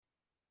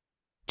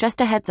Just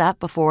a heads up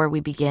before we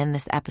begin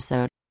this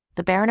episode,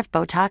 the Baron of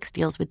Botox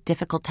deals with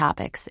difficult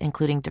topics,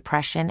 including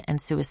depression and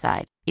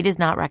suicide. It is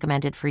not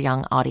recommended for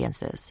young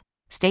audiences.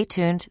 Stay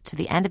tuned to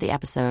the end of the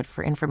episode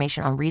for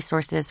information on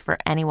resources for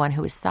anyone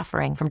who is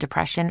suffering from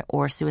depression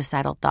or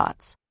suicidal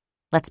thoughts.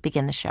 Let's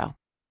begin the show.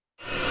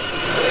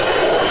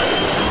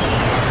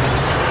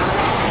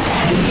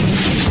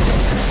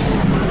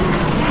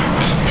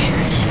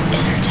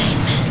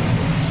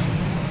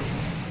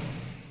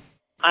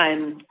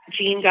 I'm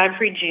Jean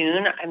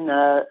Godfrey-June. I'm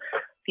the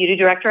beauty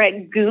director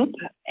at Goop,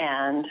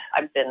 and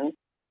I've been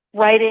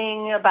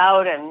writing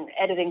about and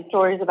editing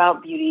stories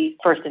about beauty,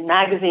 first in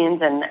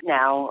magazines and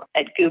now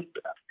at Goop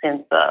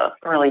since the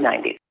early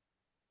 90s.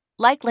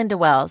 Like Linda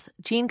Wells,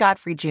 Jean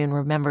Godfrey-June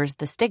remembers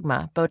the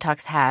stigma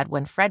Botox had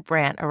when Fred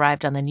Brandt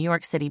arrived on the New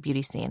York City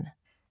beauty scene.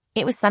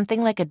 It was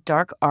something like a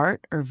dark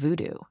art or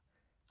voodoo.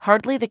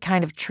 Hardly the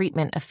kind of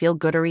treatment a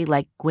feel-goodery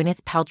like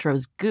Gwyneth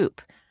Paltrow's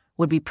Goop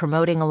would be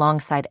promoting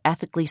alongside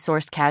ethically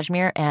sourced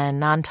cashmere and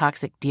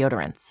non-toxic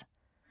deodorants.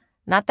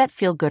 Not that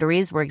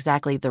feel-gooderies were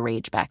exactly the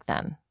rage back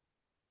then.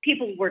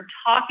 People were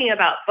talking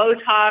about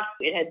Botox.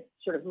 It had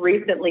sort of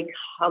recently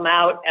come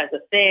out as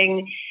a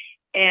thing.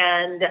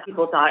 And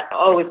people thought,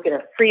 oh, it's going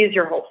to freeze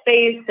your whole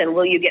face. And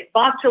will you get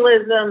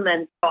botulism?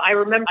 And I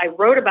remember I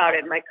wrote about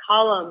it in my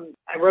column.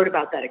 I wrote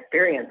about that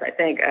experience, I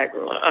think. I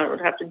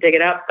would have to dig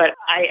it up. But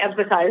I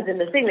emphasized in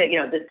the thing that,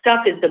 this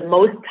stuff is the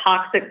most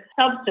toxic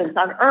substance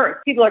on earth.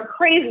 People are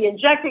crazy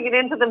injecting it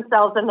into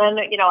themselves. And then,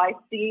 I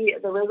see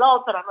the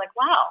results and I'm like,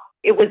 wow.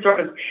 It was sort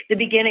of the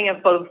beginning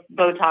of both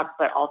Botox,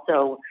 but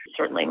also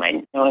certainly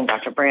my knowing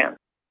Dr. Brandt.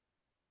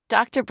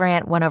 Dr.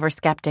 Brandt won over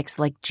skeptics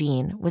like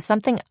Jean with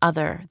something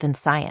other than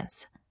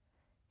science.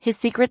 His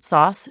secret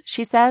sauce,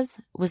 she says,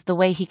 was the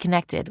way he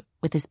connected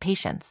with his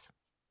patients.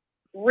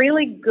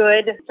 Really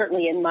good,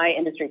 certainly in my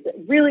industry,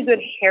 really good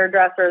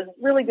hairdressers,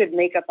 really good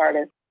makeup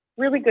artists,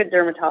 really good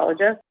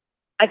dermatologists.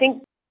 I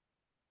think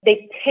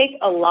they take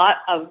a lot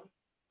of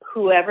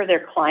whoever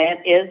their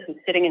client is who's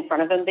sitting in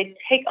front of them, they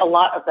take a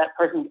lot of that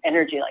person's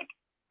energy,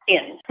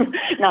 in,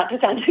 not to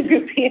sound too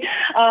goofy.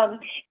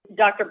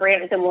 Dr.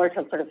 Brandt is similar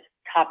to sort of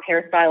top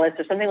hairstylist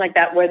or something like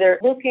that, where they're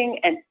looking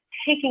and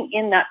taking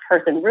in that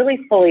person really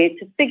fully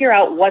to figure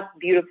out what's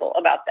beautiful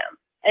about them.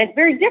 And it's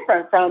very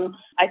different from,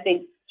 I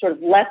think, sort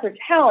of lesser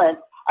talent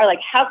are like,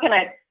 how can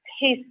I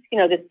paste,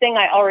 this thing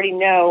I already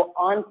know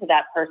onto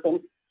that person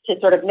to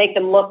sort of make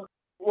them look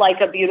like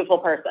a beautiful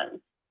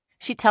person.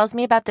 She tells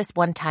me about this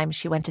one time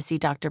she went to see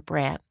Dr.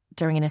 Brandt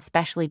during an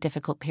especially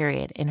difficult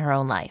period in her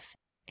own life.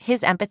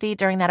 His empathy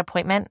during that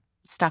appointment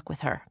stuck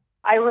with her.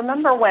 I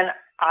remember when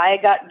I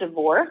got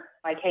divorced,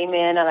 I came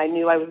in and I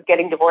knew I was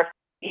getting divorced.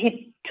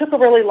 He took a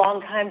really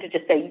long time to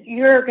just say,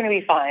 you're going to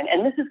be fine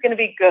and this is going to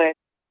be good.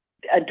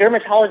 A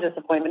dermatologist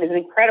appointment is an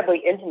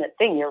incredibly intimate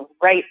thing. You're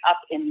right up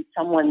in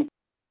someone's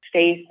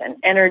face and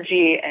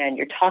energy, and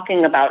you're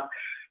talking about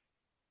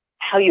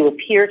how you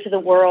appear to the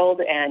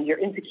world and your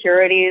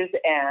insecurities.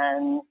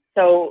 And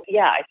so,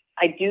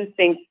 I do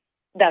think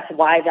that's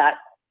why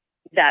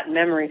that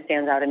memory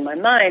stands out in my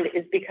mind,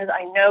 is because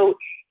I know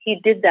he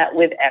did that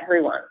with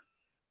everyone.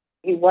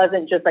 He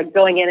wasn't just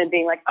going in and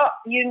being like, oh,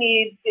 you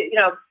need,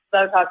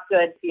 Botox,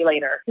 good, see you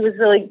later. He was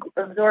really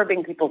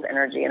absorbing people's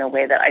energy in a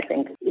way that I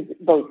think is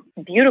both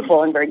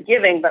beautiful and very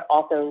giving, but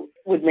also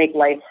would make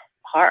life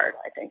hard,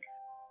 I think.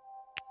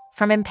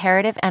 From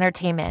Imperative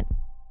Entertainment,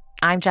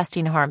 I'm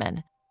Justine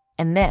Harmon,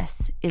 and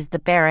this is The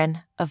Baron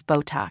of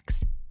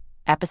Botox,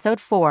 Episode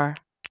 4,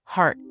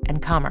 Heart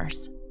and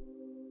Commerce.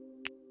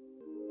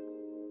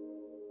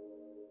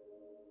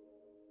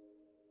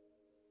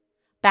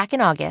 Back in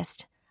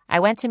August, I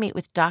went to meet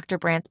with Dr.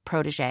 Brandt's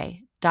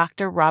protege,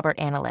 Dr. Robert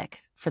Anilic,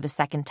 for the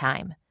second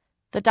time.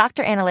 The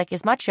Dr. Anilic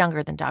is much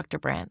younger than Dr.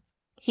 Brandt.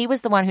 He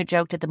was the one who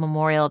joked at the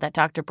memorial that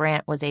Dr.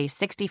 Brandt was a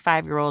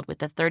 65-year-old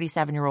with a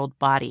 37-year-old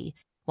body,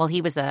 while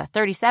he was a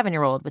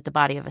 37-year-old with the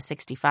body of a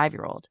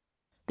 65-year-old.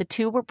 The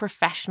two were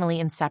professionally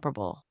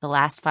inseparable the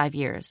last 5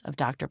 years of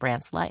Dr.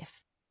 Brandt's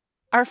life.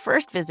 Our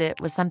first visit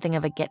was something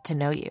of a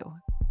get-to-know-you.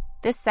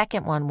 This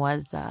second one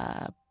was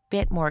a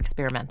bit more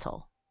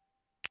experimental.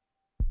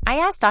 I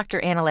asked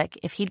Dr. Anilic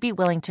if he'd be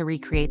willing to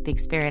recreate the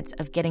experience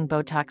of getting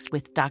Botox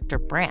with Dr.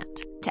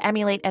 Brandt, to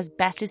emulate as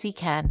best as he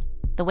can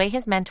the way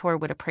his mentor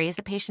would appraise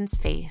a patient's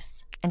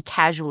face and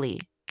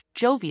casually,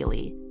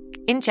 jovially,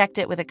 inject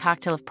it with a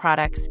cocktail of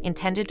products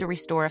intended to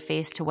restore a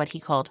face to what he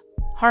called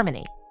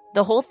harmony.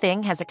 The whole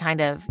thing has a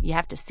kind of you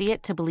have to see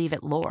it to believe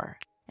it lore.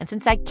 And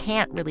since I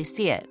can't really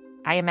see it,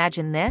 I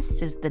imagine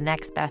this is the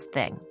next best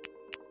thing.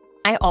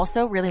 I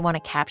also really want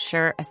to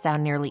capture a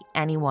sound nearly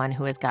anyone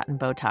who has gotten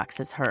Botox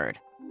has heard.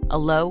 A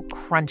low,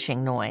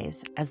 crunching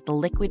noise as the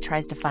liquid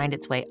tries to find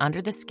its way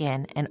under the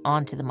skin and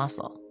onto the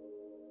muscle.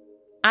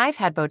 I've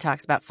had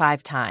Botox about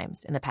 5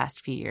 times in the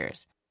past few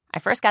years. I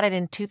first got it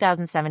in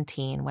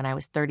 2017 when I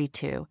was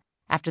 32,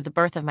 after the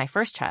birth of my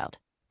first child,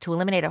 to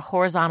eliminate a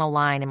horizontal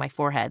line in my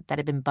forehead that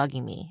had been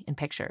bugging me in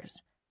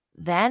pictures.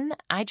 Then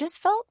I just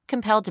felt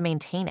compelled to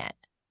maintain it.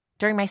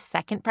 During my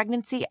second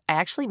pregnancy, I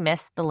actually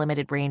missed the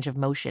limited range of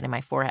motion in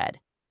my forehead,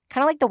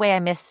 Kind of like the way I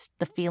miss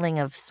the feeling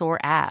of sore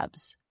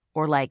abs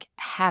or like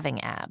having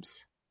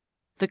abs.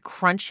 The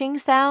crunching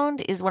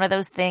sound is one of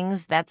those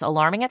things that's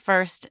alarming at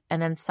first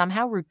and then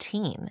somehow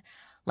routine,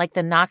 like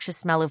the noxious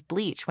smell of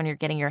bleach when you're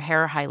getting your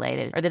hair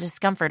highlighted or the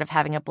discomfort of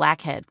having a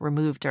blackhead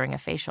removed during a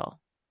facial.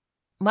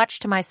 Much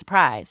to my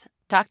surprise,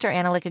 Dr.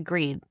 Analik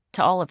agreed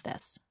to all of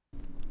this.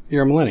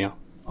 You're a millennial.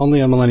 Only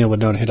a millennial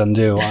would know to hit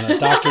undo on a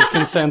doctor's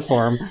consent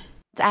form.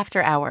 It's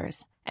after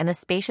hours, and the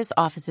spacious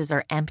offices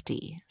are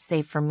empty,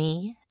 save for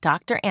me,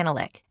 Dr.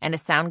 Analik, and a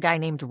sound guy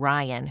named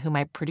Ryan, who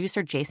my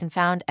producer Jason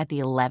found at the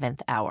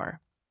 11th hour.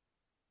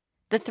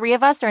 The three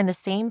of us are in the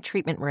same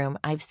treatment room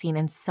I've seen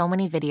in so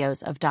many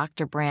videos of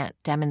Dr. Brandt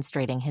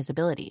demonstrating his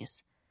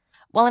abilities.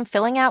 While I'm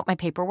filling out my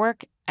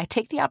paperwork, I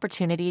take the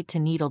opportunity to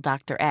needle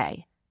Dr.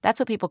 A. That's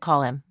what people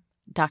call him,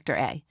 Dr.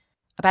 A.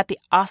 About the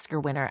Oscar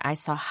winner I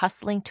saw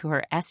hustling to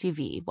her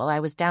SUV while I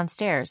was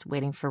downstairs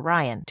waiting for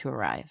Ryan to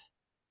arrive.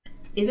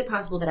 Is it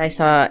possible that I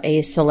saw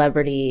a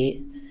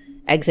celebrity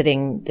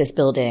exiting this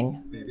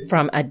building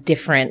from a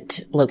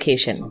different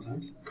location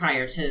Sometimes.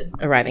 prior to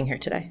arriving here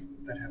today?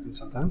 That happens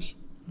sometimes.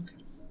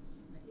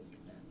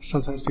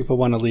 Sometimes people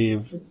want to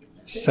leave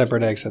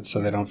separate exits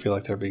so they don't feel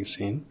like they're being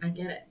seen. I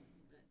get it.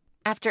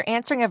 After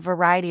answering a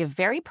variety of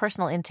very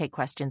personal intake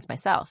questions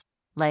myself,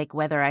 like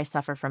whether I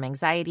suffer from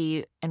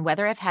anxiety and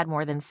whether I've had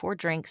more than 4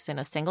 drinks in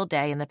a single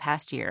day in the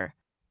past year,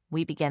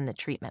 we begin the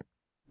treatment.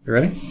 You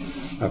ready?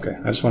 Okay,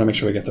 I just want to make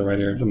sure we get the right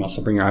area of the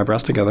muscle. Bring your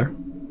eyebrows together.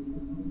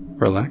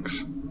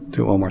 Relax.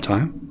 Do it one more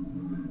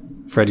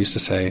time. Fred used to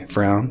say,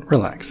 frown,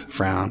 relax,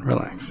 frown,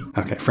 relax.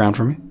 Okay, frown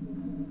for me.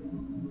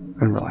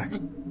 And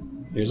relax.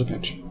 Here's a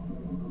pinch.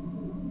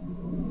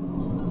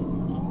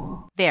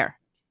 There.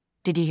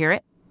 Did you hear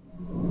it?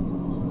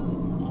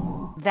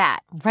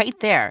 That, right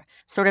there,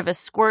 sort of a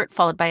squirt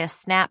followed by a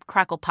snap,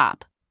 crackle,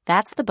 pop.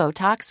 That's the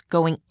Botox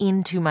going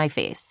into my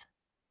face.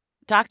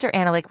 Dr.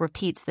 Analik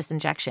repeats this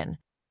injection,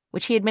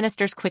 which he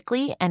administers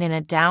quickly and in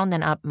a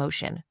down-then-up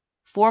motion,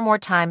 4 more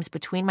times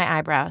between my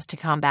eyebrows to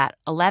combat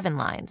 11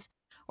 lines,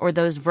 or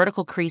those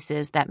vertical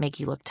creases that make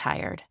you look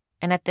tired.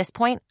 And at this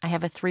point, I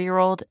have a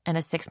 3-year-old and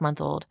a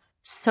 6-month-old,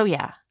 so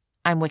yeah,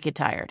 I'm wicked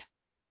tired.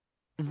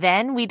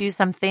 Then we do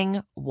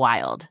something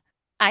wild.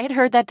 I had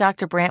heard that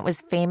Dr. Brandt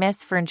was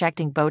famous for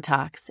injecting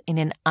Botox in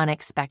an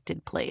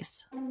unexpected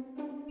place.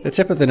 The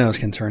tip of the nose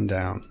can turn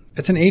down.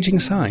 It's an aging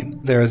sign.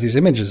 There are these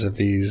images of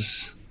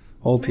these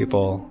old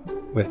people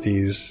with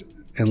these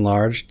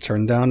enlarged,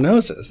 turned down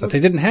noses that they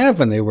didn't have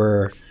when they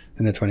were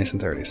in the 20s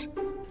and 30s.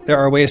 There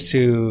are ways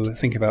to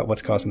think about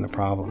what's causing the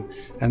problem.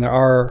 And there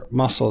are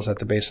muscles at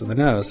the base of the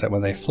nose that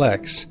when they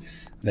flex,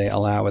 they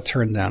allow a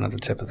turn down at the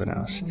tip of the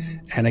nose.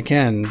 And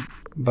again,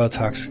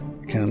 Botox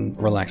can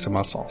relax a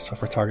muscle. So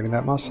if we're targeting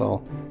that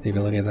muscle, the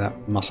ability of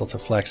that muscle to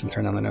flex and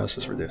turn down the nose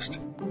is reduced.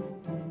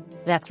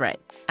 That's right.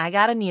 I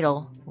got a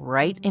needle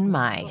right in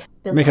my...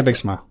 Make a big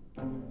smile.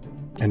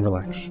 And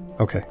relax.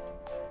 Okay.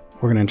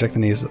 We're going to inject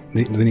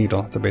the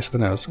needle at the base of the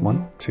nose.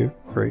 1, 2,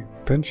 3.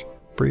 Pinch.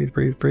 Breathe,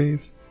 breathe,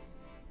 breathe.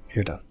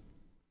 You're done.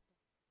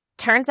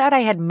 Turns out I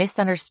had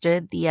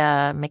misunderstood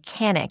the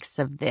mechanics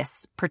of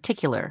this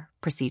particular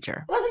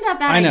procedure. It wasn't that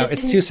bad. I know.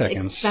 It's 2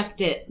 seconds. Expect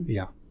it.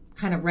 Yeah.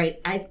 Kind of right.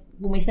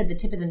 When we said the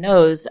tip of the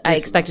nose, I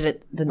expected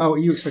it.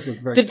 You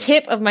expected the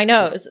tip of my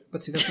nose.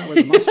 But see, that's not where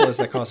the muscle is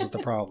that causes the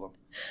problem.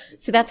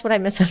 See, that's what I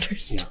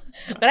misunderstood.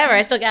 Yeah. Whatever,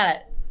 I still got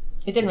it.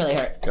 It didn't really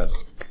hurt. Good.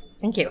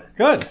 Thank you.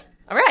 Good.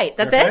 All right,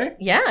 that's it.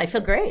 Yeah, I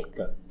feel great.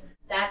 Good.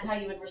 That's how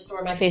you would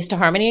restore my face to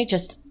harmony?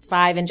 Just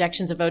 5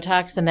 injections of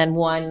Botox and then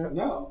 1...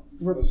 No.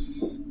 We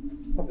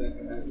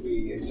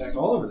inject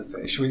all over the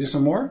face. Should we do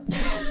some more?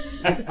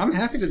 I'm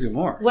happy to do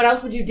more. What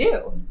else would you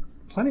do?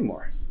 Plenty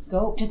more.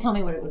 Go. Just tell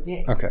me what it would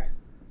be. Okay.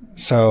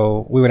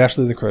 So we would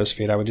absolutely do the crow's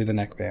feet. I would do the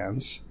neck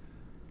bands.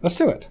 Let's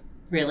do it.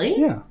 Really?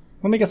 Yeah.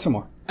 Let me get some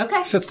more.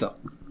 Okay. Sit still.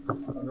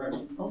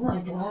 Oh my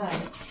God.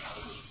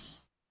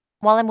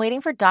 While I'm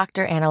waiting for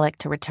Dr. Analik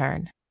to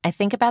return, I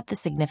think about the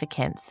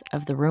significance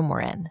of the room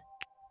we're in.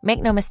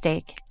 Make no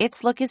mistake,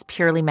 its look is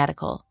purely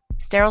medical.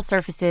 Sterile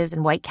surfaces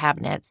and white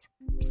cabinets,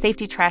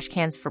 safety trash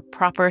cans for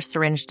proper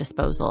syringe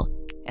disposal,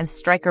 and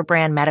Stryker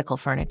brand medical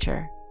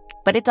furniture.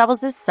 But it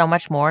doubles as so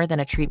much more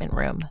than a treatment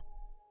room.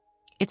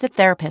 It's a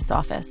therapist's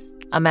office,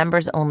 a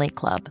members-only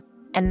club,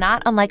 and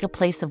not unlike a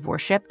place of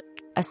worship,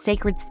 a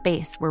sacred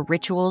space where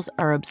rituals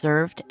are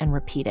observed and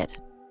repeated.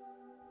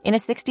 In a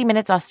 60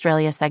 Minutes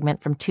Australia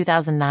segment from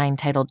 2009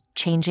 titled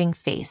Changing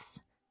Face,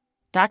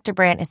 Dr.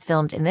 Brandt is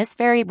filmed in this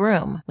very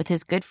room with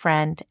his good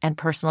friend and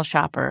personal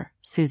shopper,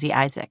 Susie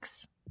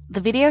Isaacs.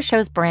 The video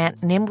shows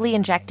Brandt nimbly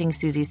injecting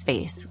Susie's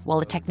face while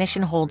a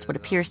technician holds what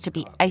appears to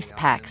be ice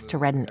packs to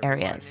redden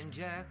areas.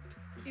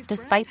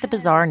 Despite the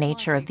bizarre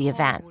nature of the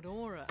event,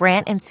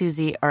 Brandt and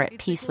Susie are at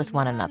peace with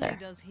one another.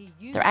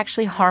 They're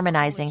actually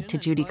harmonizing to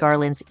Judy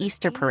Garland's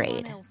Easter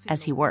Parade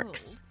as he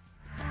works.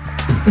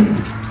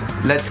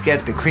 Let's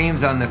get the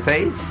creams on the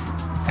face,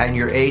 and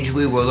your age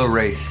we will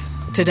erase.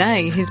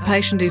 Today, his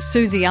patient is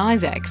Susie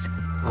Isaacs.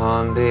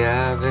 On the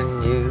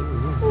avenue,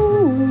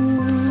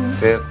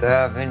 Fifth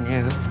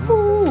Avenue,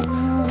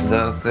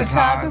 The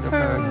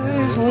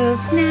photographers will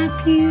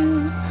snap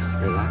you.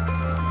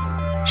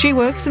 Relax. She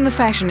works in the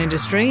fashion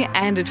industry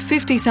and at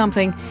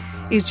 50-something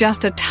is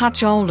just a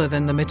touch older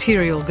than the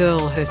material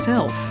girl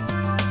herself.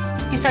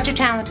 He's such a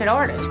talented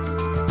artist.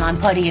 I'm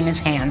putty in his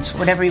hands.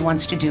 Whatever he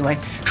wants to do, I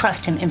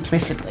trust him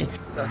implicitly.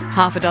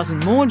 Half a dozen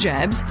more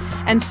jabs,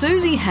 and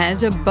Susie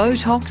has a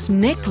Botox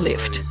neck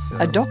lift,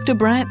 a Dr.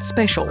 Brandt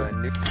special.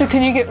 So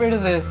can you get rid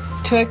of the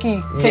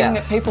turkey thing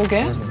that people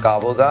get?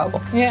 Gobble,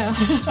 gobble. Yeah.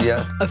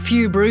 Yes. A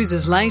few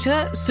bruises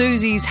later,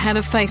 Susie's had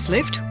a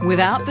facelift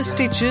without the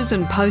stitches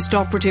and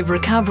post-operative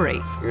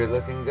recovery. You're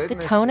looking good. The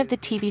tone of the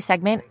TV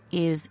segment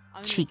is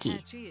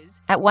cheeky.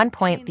 At one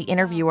point, the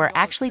interviewer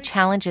actually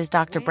challenges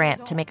Dr.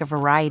 Brandt to make a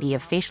variety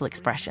of facial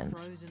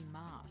expressions.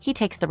 He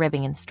takes the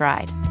ribbing in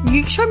stride.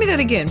 You show me that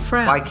again,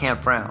 frown. I can't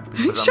frown.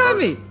 Show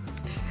me.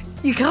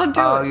 You can't do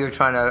it. Oh, you're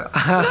trying to...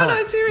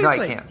 No, seriously.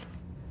 No, I can't.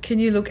 Can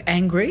you look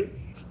angry?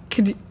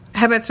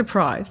 How about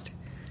surprised?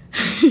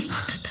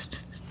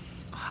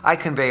 I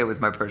convey it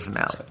with my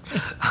personality.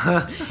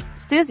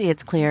 Susie,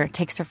 it's clear,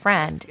 takes her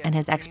friend and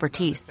his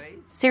expertise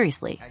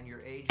seriously.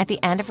 At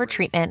the end of her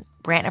treatment,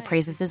 Brandt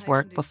appraises his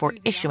work before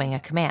issuing a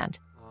command: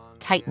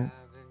 tighten.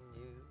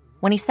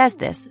 When he says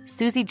this,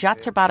 Susie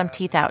juts her bottom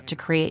teeth out to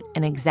create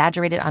an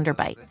exaggerated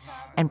underbite,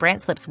 and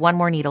Brandt slips one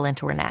more needle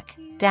into her neck.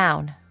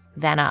 Down,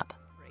 then up.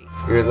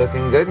 You're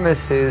looking good,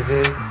 Miss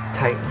Susie.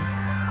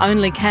 Tighten.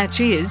 Only catch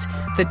is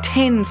the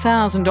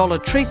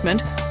 $10,000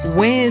 treatment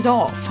wears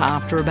off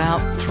after about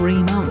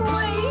 3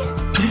 months.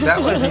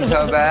 That wasn't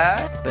so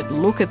bad. But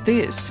look at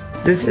this.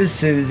 This is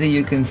Susie.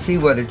 You can see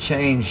what a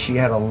change. She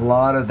had a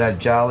lot of that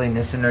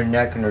jolliness in her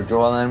neck, and her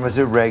jawline was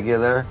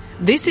irregular.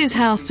 This is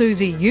how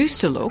Susie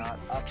used to look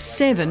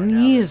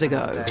 7 years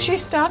ago.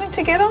 She's starting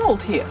to get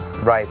old here.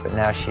 Right, but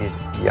now she's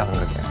young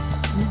again.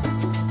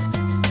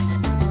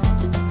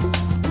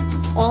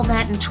 All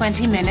that in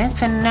 20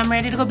 minutes, and I'm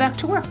ready to go back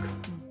to work.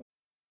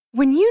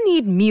 When you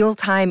need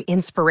mealtime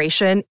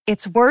inspiration,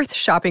 it's worth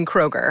shopping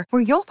Kroger,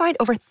 where you'll find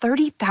over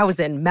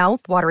 30,000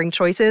 mouth-watering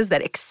choices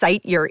that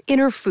excite your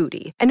inner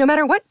foodie. And no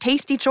matter what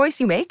tasty choice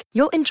you make,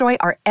 you'll enjoy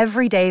our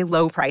everyday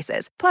low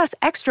prices, plus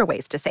extra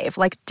ways to save,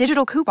 like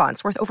digital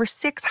coupons worth over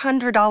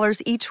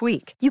 $600 each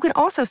week. You can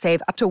also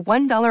save up to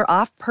 $1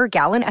 off per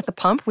gallon at the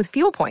pump with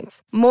fuel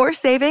points. More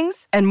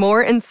savings and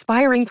more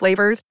inspiring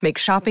flavors make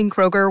shopping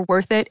Kroger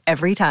worth it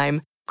every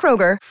time.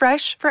 Kroger,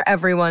 fresh for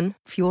everyone.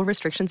 Fuel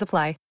restrictions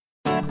apply.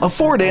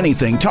 Afford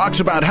Anything talks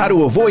about how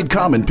to avoid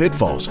common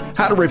pitfalls,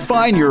 how to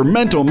refine your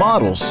mental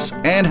models,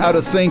 and how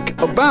to think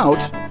about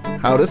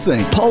how to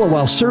think. Paula,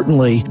 while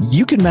certainly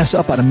you can mess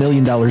up on $1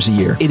 million a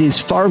year, it is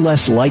far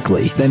less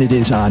likely than it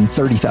is on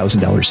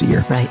 $30,000 a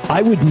year. Right.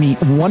 I would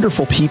meet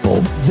wonderful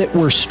people that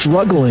were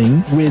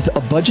struggling with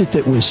a budget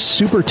that was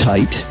super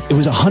tight. It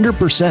was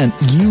 100%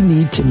 you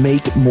need to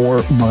make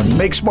more money.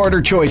 Make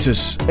smarter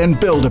choices and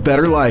build a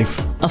better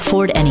life.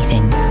 Afford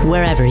Anything,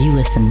 wherever you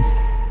listen.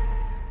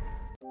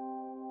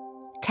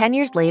 10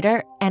 years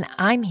later, and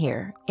I'm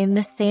here in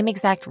the same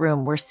exact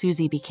room where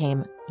Susie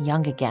became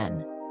young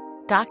again.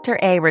 Dr.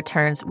 A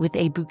returns with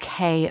a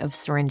bouquet of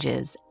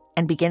syringes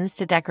and begins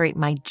to decorate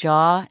my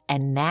jaw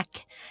and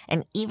neck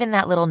and even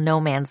that little no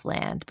man's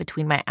land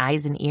between my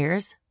eyes and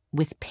ears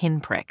with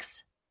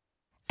pinpricks.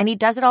 And he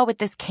does it all with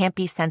this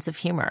campy sense of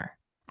humor.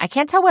 I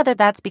can't tell whether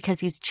that's because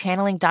he's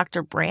channeling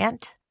Dr.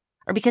 Brandt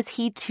or because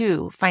he,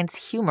 too,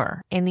 finds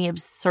humor in the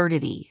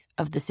absurdity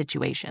of the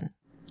situation.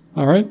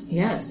 All right.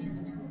 Yes.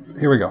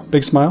 Here we go.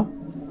 Big smile.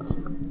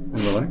 And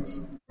relax.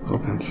 Little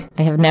pinch.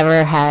 I have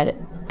never had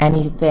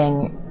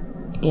anything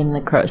in the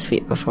crow's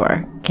feet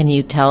before. Can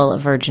you tell a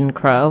virgin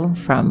crow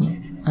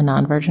from a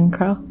non-virgin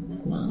crow?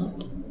 It's not.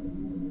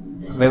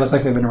 They look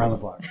like they've been around the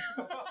block.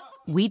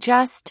 We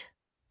just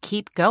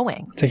keep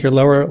going. Take your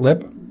lower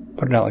lip,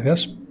 put it out like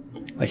this.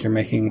 Like you're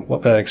making,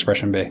 what would that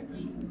expression be?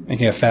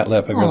 Making a fat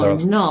lip of your lower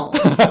lip. No.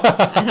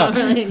 I don't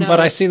really know.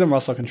 But I see the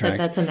muscle contract.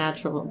 That's a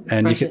natural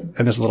and expression.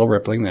 and there's a little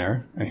rippling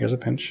there. And here's a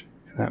pinch.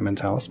 That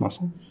mentalis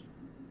muscle.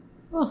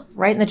 Oh,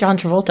 right in the John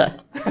Travolta.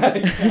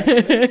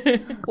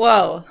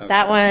 Whoa. Okay.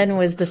 That one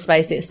was the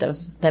spiciest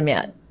of them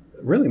yet.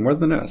 Really? More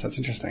than the nose? That's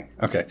interesting.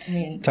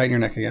 Okay. Tighten your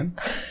neck again.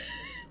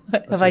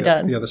 What have I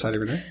done? The other side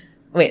of your neck.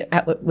 Wait,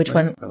 which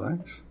one?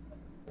 Relax.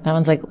 That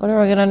one's like, what are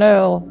we going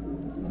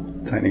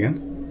to do? Tighten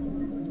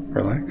again.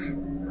 Relax.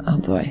 Oh,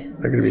 boy.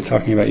 They're going to be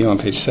talking about you on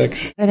page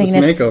 6. This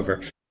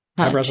makeover.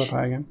 Eyebrows up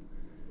high again.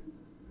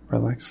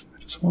 Relax.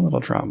 Just one little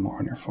drop more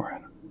on your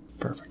forehead.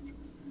 Perfect.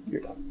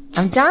 You're done.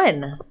 I'm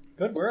done.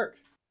 Good work.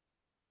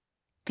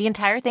 The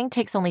entire thing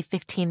takes only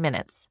 15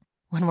 minutes.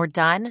 When we're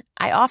done,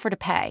 I offer to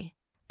pay,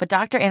 but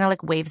Dr.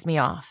 Analik waves me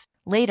off.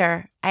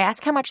 Later, I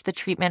ask how much the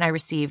treatment I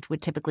received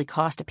would typically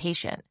cost a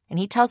patient, and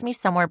he tells me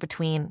somewhere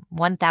between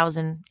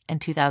 $1,000 and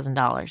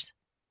 $2,000.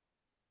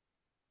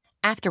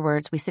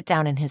 Afterwards, we sit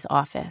down in his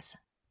office,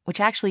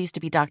 which actually used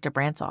to be Dr.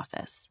 Brandt's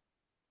office.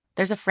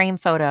 There's a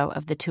framed photo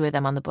of the two of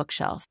them on the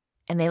bookshelf,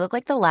 and they look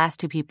like the last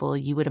two people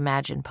you would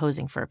imagine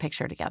posing for a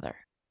picture together.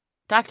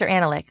 Dr.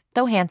 Analik,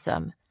 though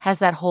handsome, has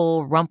that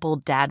whole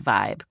rumpled dad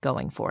vibe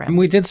going for him. And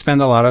we did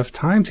spend a lot of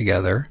time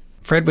together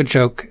Fred would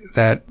joke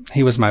that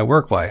he was my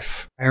work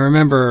wife. I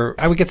remember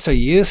I would get so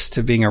used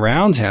to being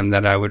around him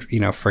that I would,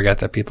 forget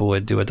that people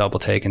would do a double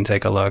take and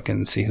take a look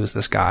and see who's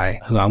this guy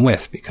who I'm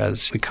with,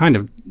 because we kind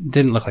of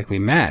didn't look like we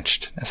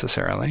matched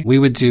necessarily. We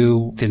would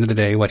do, at the end of the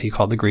day, what he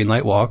called the green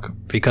light walk,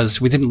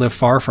 because we didn't live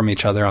far from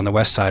each other on the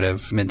west side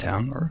of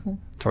Midtown or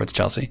towards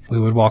Chelsea. We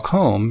would walk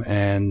home,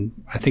 and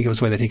I think it was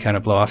the way that he kind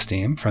of blow off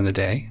steam from the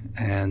day,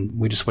 and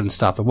we just wouldn't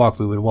stop the walk.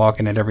 We would walk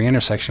in at every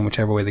intersection,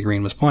 whichever way the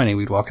green was pointing,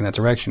 we'd walk in that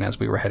direction as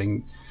we were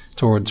heading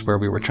towards where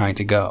we were trying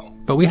to go.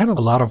 But we had a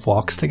lot of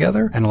walks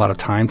together and a lot of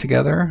time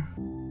together.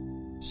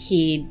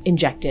 He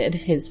injected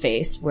his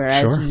face,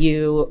 whereas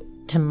you,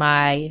 to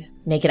my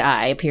naked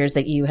eye, appears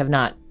that you have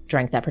not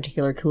drank that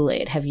particular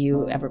Kool-Aid. Have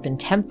you ever been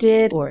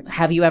tempted, or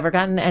have you ever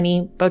gotten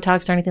any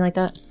Botox or anything like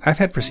that? I've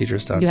had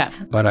procedures done. You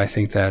have? But I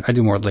think that I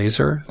do more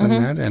laser than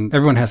that, and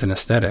everyone has an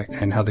aesthetic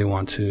and how they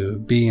want to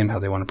be and how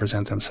they want to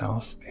present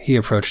themselves. He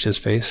approached his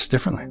face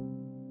differently.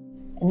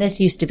 And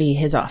this used to be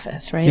his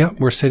office, right? Yeah,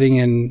 we're sitting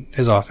in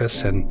his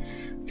office, and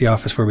the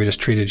office where we just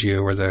treated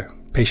you, or the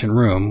patient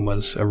room,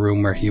 was a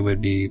room where he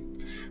would be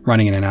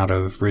running in and out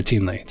of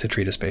routinely to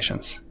treat his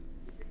patients.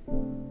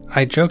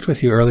 I joked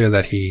with you earlier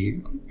that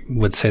he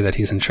would say that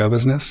he's in show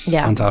business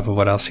on top of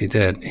what else he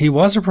did. He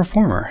was a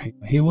performer.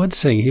 He would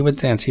sing, he would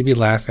dance, he'd be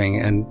laughing,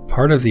 and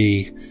part of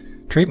the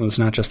treatment was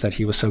not just that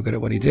he was so good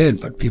at what he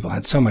did, but people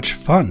had so much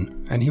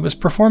fun, and he was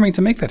performing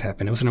to make that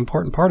happen. It was an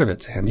important part of it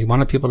to him. He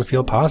wanted people to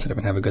feel positive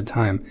and have a good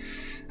time.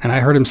 And I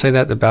heard him say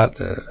that about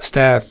the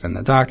staff and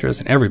the doctors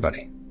and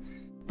everybody.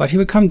 But he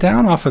would come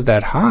down off of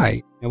that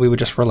high, and we would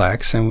just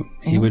relax, and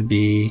he would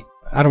be,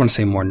 I don't want to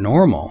say more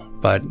normal,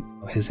 but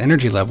his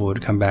energy level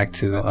would come back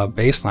to a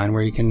baseline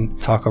where you can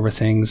talk over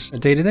things,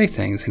 day-to-day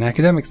things, and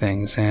academic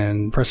things,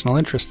 and personal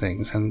interest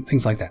things, and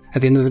things like that.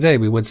 At the end of the day,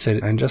 we would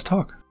sit and just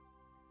talk.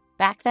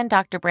 Back then,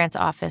 Dr. Brandt's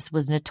office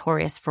was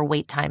notorious for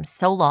wait times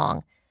so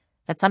long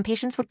that some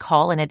patients would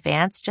call in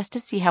advance just to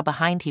see how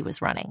behind he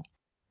was running.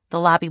 The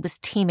lobby was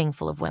teeming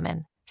full of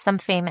women, some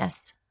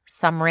famous,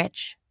 some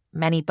rich,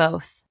 many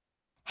both,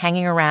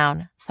 hanging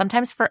around,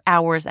 sometimes for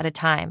hours at a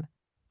time,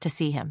 to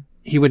see him.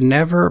 He would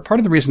never, part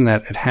of the reason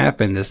that it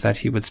happened is that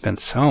he would spend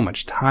so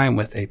much time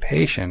with a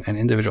patient, an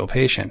individual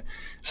patient.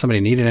 If somebody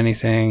needed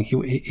anything,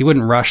 he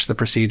wouldn't rush the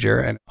procedure.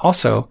 And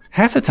also,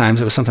 half the times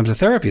it was sometimes a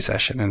therapy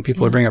session, and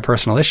people would bring up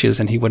personal issues,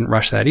 and he wouldn't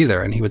rush that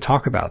either. And he would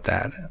talk about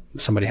that.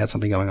 If somebody had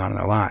something going on in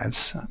their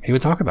lives, he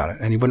would talk about it,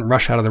 and he wouldn't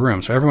rush out of the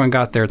room. So everyone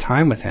got their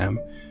time with him.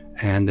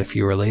 And if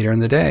you were later in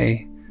the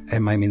day,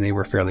 it might mean they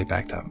were fairly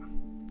backed up.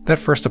 That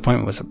first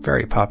appointment was a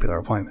very popular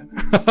appointment.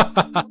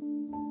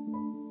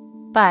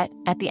 But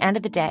at the end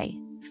of the day,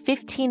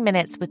 15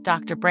 minutes with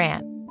Dr.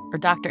 Brandt or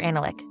Dr.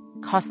 Analik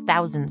cost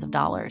thousands of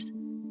dollars.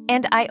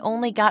 And I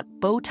only got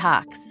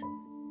Botox.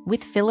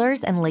 With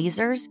fillers and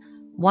lasers,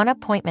 one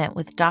appointment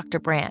with Dr.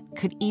 Brandt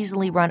could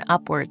easily run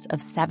upwards of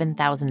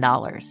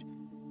 $7,000.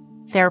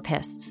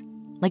 Therapists,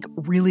 like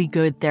really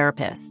good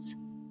therapists,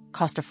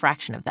 cost a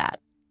fraction of that.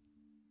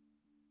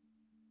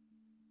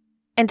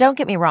 And don't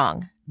get me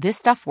wrong, this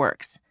stuff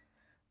works.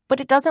 But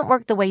it doesn't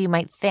work the way you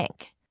might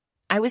think.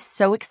 I was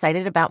so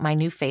excited about my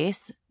new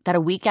face that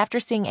a week after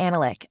seeing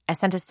Analik, I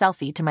sent a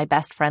selfie to my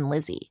best friend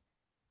Lizzie.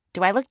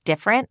 "Do I look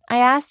different?" I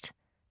asked.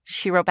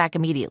 She wrote back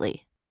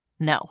immediately,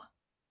 "No."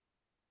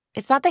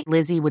 It's not that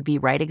Lizzie would be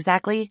right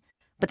exactly,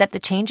 but that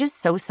the change is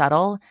so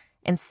subtle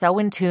and so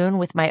in tune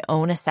with my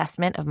own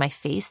assessment of my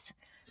face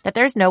that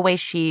there's no way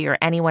she or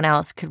anyone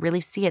else could really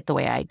see it the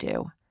way I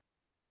do.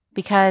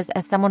 Because,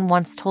 as someone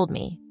once told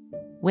me,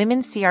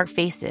 women see our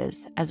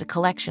faces as a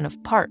collection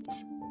of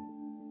parts.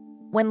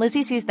 When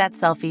Lizzie sees that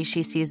selfie,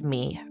 she sees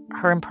me,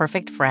 her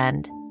imperfect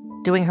friend,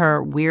 doing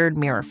her weird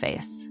mirror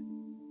face.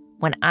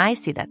 When I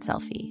see that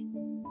selfie,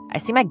 I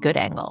see my good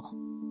angle.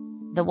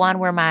 The one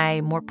where my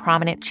more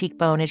prominent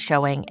cheekbone is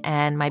showing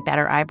and my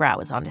better eyebrow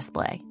is on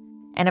display.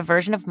 And a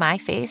version of my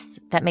face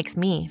that makes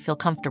me feel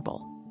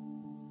comfortable.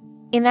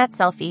 In that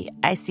selfie,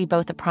 I see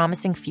both a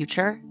promising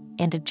future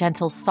and a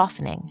gentle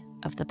softening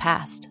of the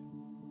past.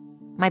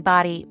 My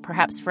body,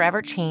 perhaps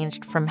forever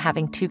changed from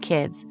having 2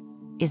 kids,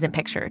 isn't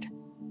pictured.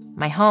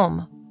 My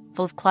home,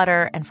 full of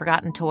clutter and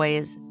forgotten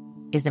toys,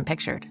 isn't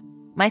pictured.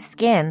 My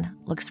skin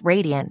looks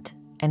radiant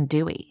and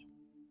dewy.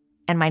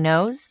 And my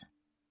nose?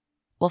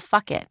 Well,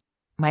 fuck it.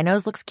 My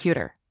nose looks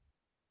cuter.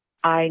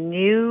 I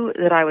knew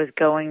that I was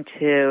going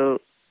to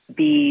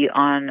be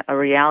on a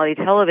reality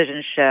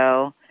television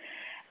show,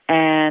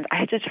 and I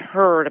had just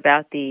heard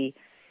about the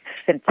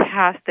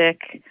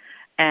fantastic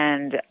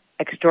and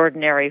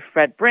extraordinary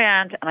Fred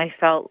Brandt, and I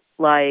felt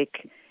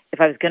like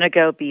if I was going to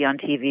go be on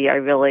TV, I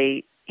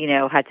really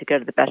had to go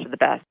to the best of the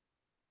best.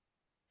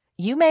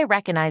 You may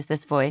recognize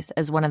this voice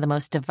as one of the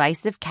most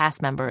divisive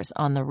cast members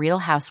on The Real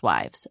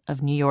Housewives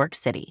of New York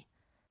City.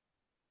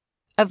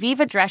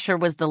 Aviva Drescher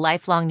was the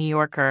lifelong New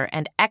Yorker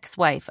and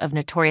ex-wife of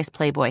notorious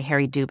playboy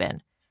Harry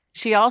Dubin.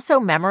 She also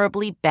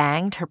memorably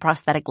banged her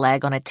prosthetic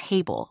leg on a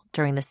table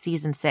during the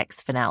season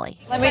 6 finale.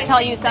 Let me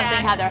tell you something,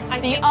 Heather.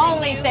 The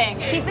only thing...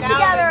 Keep it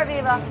together,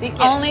 Aviva.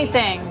 The only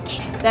thing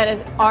that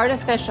is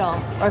artificial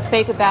or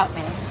fake about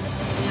me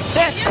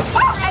This.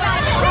 I'm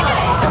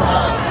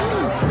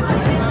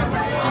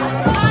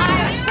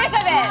sick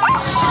of it.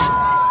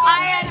 I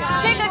am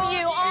sick of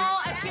you all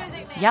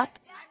accusing me. Yup.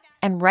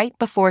 And right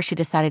before she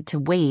decided to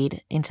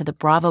wade into the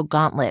Bravo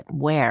gauntlet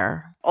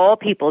where all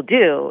people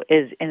do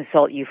is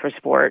insult you for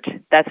sport.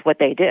 That's what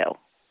they do.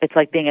 It's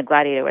like being a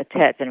gladiator with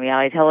tits in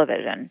reality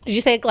television. Did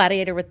you say a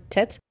gladiator with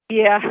tits?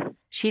 Yeah.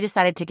 She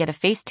decided to get a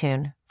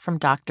Facetune from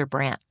Dr.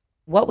 Brandt.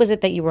 What was it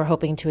that you were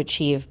hoping to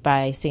achieve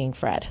by seeing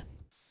Fred?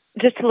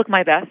 Just to look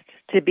my best,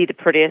 to be the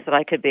prettiest that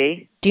I could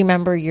be. Do you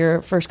remember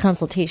your first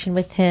consultation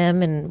with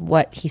him and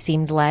what he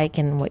seemed like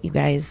and what you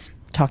guys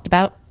talked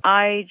about?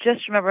 I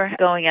just remember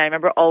going in. I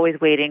remember always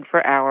waiting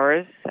for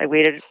hours. I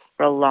waited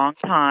for a long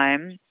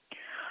time.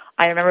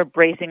 I remember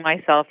bracing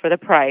myself for the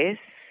price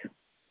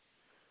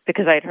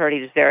because I'd heard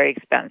he was very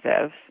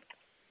expensive.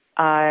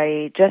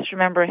 I just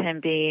remember him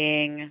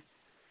being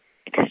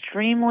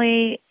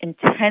extremely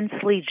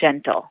intensely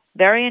gentle,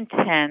 very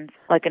intense,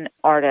 like an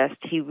artist.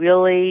 He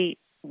really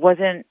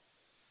wasn't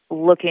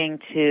looking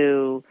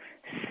to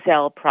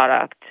sell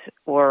product,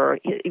 or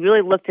he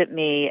really looked at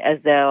me as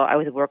though I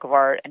was a work of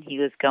art and he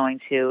was going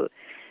to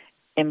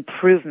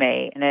improve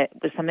me. And it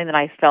was something that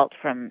I felt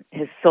from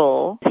his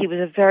soul. He was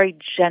a very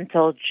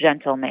gentle,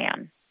 gentle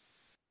man.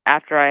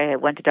 After I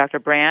went to Dr.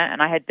 Brandt,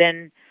 and I had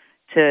been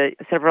to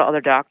several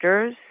other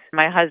doctors,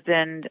 my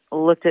husband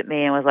looked at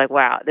me and was like,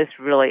 wow, this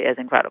really is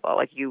incredible.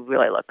 Like, you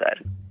really look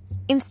good.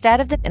 Instead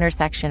of the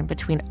intersection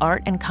between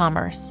art and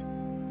commerce,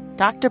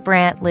 Dr.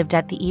 Brandt lived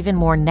at the even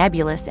more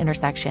nebulous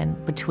intersection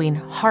between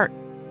heart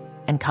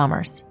and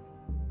commerce.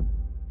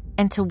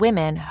 And to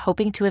women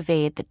hoping to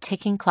evade the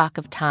ticking clock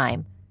of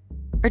time,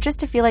 or just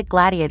to feel like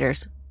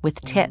gladiators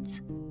with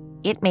tits,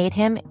 it made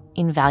him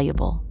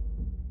invaluable.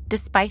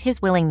 Despite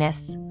his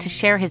willingness to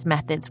share his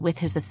methods with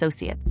his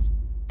associates,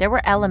 there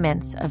were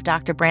elements of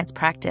Dr. Brandt's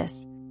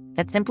practice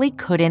that simply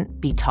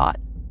couldn't be taught.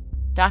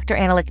 Dr.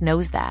 Anilic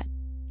knows that.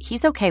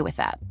 He's okay with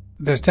that.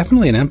 There's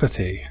definitely an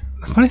empathy.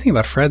 The funny thing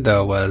about Fred,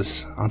 though,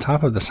 was on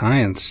top of the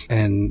science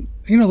and,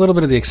 a little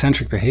bit of the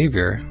eccentric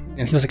behavior,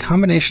 and he was a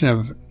combination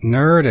of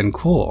nerd and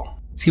cool.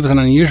 He was an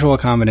unusual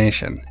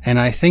combination. And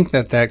I think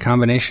that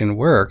combination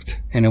worked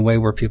in a way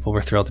where people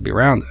were thrilled to be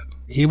around it.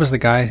 He was the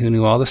guy who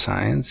knew all the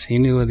science, he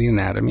knew the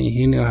anatomy,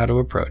 he knew how to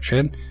approach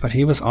it, but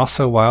he was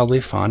also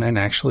wildly fun and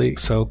actually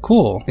so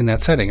cool in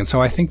that setting. And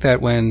so I think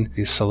that when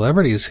these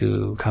celebrities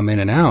who come in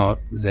and out,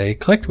 they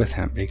clicked with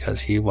him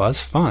because he was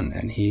fun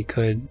and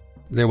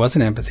there was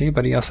an empathy,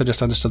 but he also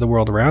just understood the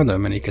world around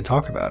him and he could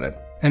talk about it.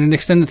 And it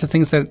extended to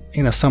things that,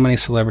 so many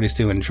celebrities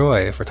do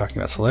enjoy if we're talking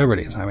about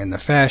celebrities. I mean, the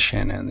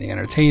fashion and the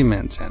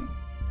entertainment. And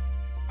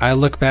I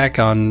look back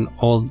on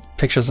old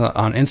pictures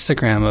on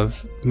Instagram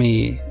of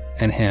me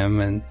and him,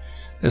 and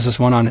there's this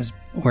one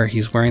where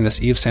he's wearing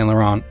this Yves Saint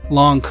Laurent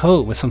long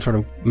coat with some sort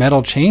of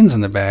metal chains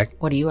in the back.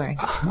 What are you wearing?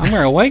 I'm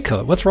wearing a white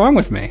coat. What's wrong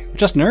with me?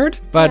 Just nerd?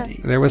 But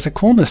There was a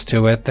coolness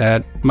to it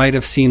that might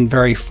have seemed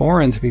very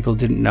foreign to people who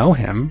didn't know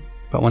him.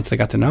 But once they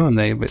got to know him,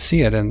 they would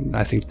see it, and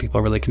I think people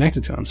are really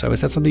connected to him. So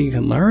is that something you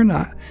can learn?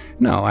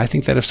 No, I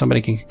think that if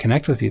somebody can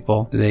connect with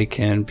people, they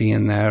can be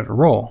in that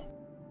role.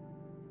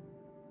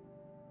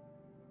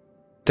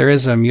 There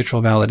is a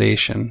mutual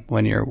validation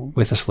when you're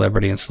with a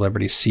celebrity and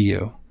celebrities see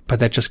you.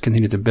 But that just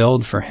continued to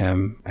build for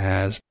him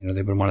as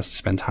they would want us to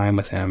spend time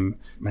with him.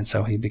 And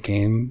so he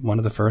became one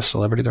of the first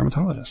celebrity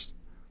dermatologists.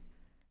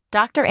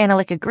 Dr.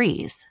 Anilic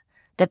agrees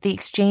that the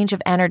exchange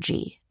of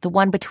energy, the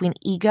one between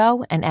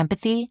ego and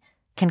empathy,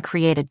 can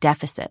create a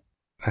deficit.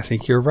 I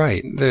think you're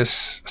right.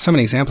 There's so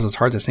many examples, it's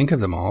hard to think of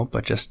them all,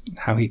 but just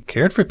how he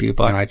cared for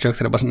people. And I joke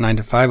that it wasn't 9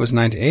 to 5, it was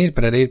 9 to 8,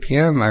 but at 8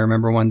 p.m., I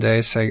remember one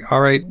day saying,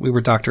 all right, we were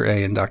Dr.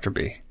 A and Dr.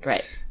 B.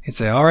 Right. He'd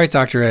say, all right,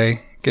 Dr.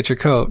 A, get your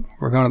coat.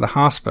 We're going to the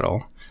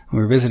hospital. And we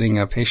were visiting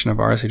a patient of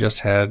ours who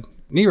just had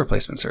knee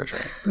replacement surgery.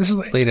 This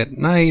is late at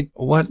night.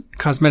 What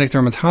cosmetic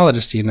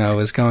dermatologist do you know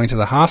is going to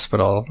the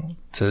hospital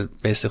to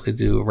basically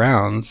do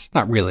rounds?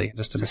 Not really,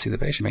 just to see the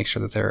patient, make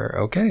sure that they're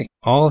okay.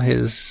 All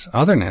his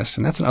otherness,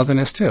 and that's an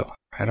otherness too.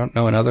 I don't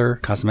know another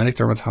cosmetic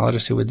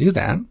dermatologist who would do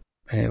that.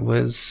 It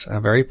was a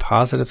very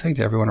positive thing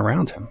to everyone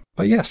around him.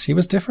 But yes, he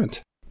was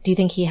different. Do you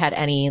think he had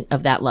any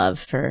of that love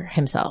for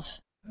himself?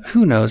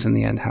 Who knows in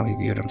the end how he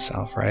viewed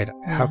himself, right?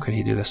 How could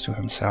he do this to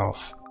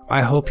himself?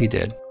 I hope he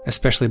did,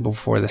 especially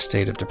before the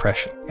state of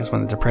depression. Because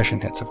when the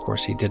depression hits, of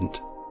course, he didn't.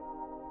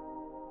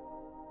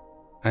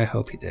 I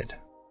hope he did.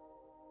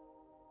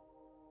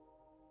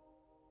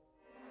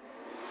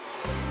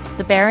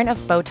 The Baron of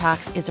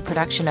Botox is a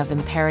production of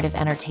Imperative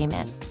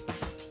Entertainment.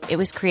 It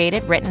was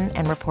created, written,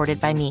 and reported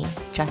by me,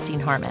 Justine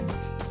Harmon.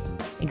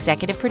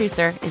 Executive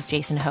producer is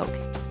Jason Hoke.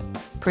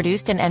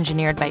 Produced and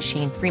engineered by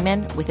Shane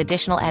Freeman, with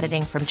additional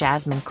editing from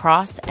Jasmine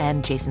Cross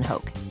and Jason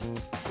Hoke.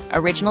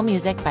 Original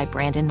music by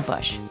Brandon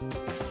Bush.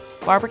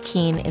 Barbara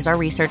Keene is our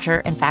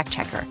researcher and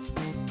fact-checker.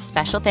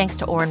 Special thanks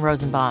to Oren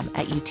Rosenbaum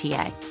at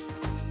UTA.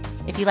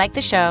 If you like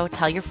the show,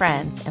 tell your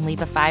friends and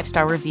leave a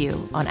 5-star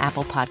review on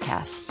Apple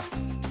Podcasts.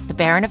 The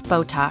Baron of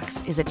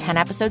Botox is a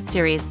 10-episode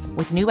series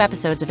with new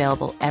episodes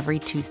available every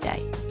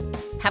Tuesday.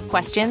 Have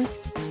questions?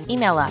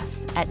 Email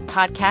us at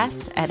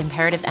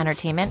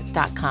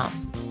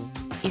podcasts@imperativeentertainment.com.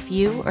 If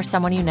you or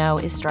someone you know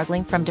is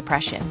struggling from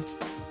depression,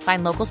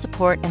 find local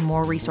support and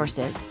more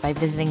resources by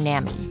visiting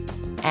NAMI,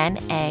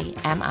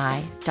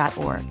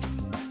 NAMI.org.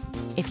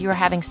 If you are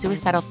having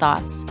suicidal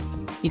thoughts,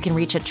 you can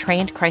reach a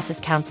trained crisis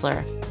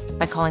counselor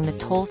by calling the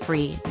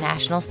toll-free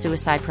National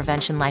Suicide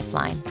Prevention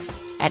Lifeline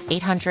at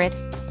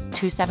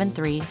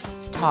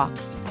 800-273-TALK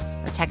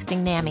or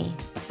texting NAMI,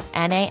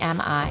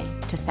 NAMI,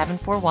 to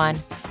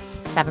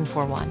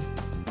 741-741.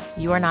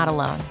 You are not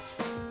alone.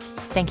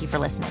 Thank you for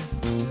listening.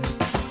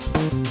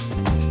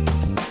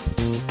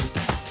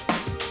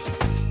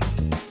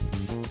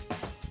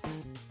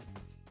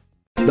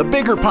 The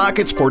Bigger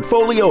Pockets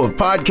portfolio of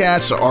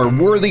podcasts are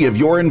worthy of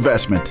your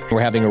investment.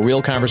 We're having a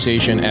real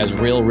conversation as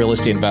real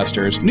estate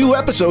investors. New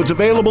episodes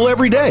available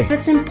every day.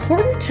 It's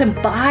important to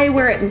buy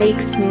where it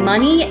makes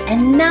money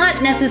and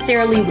not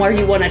necessarily where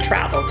you want to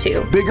travel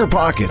to. Bigger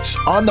Pockets,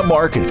 On the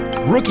Market,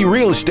 Rookie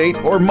Real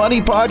Estate, or Money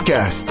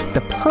Podcast.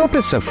 The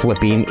purpose of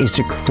flipping is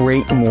to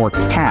create more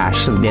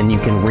cash so then you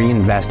can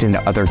reinvest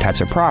into other types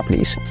of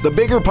properties. The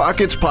Bigger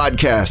Pockets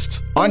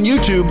Podcast on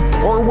YouTube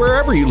or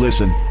wherever you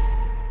listen.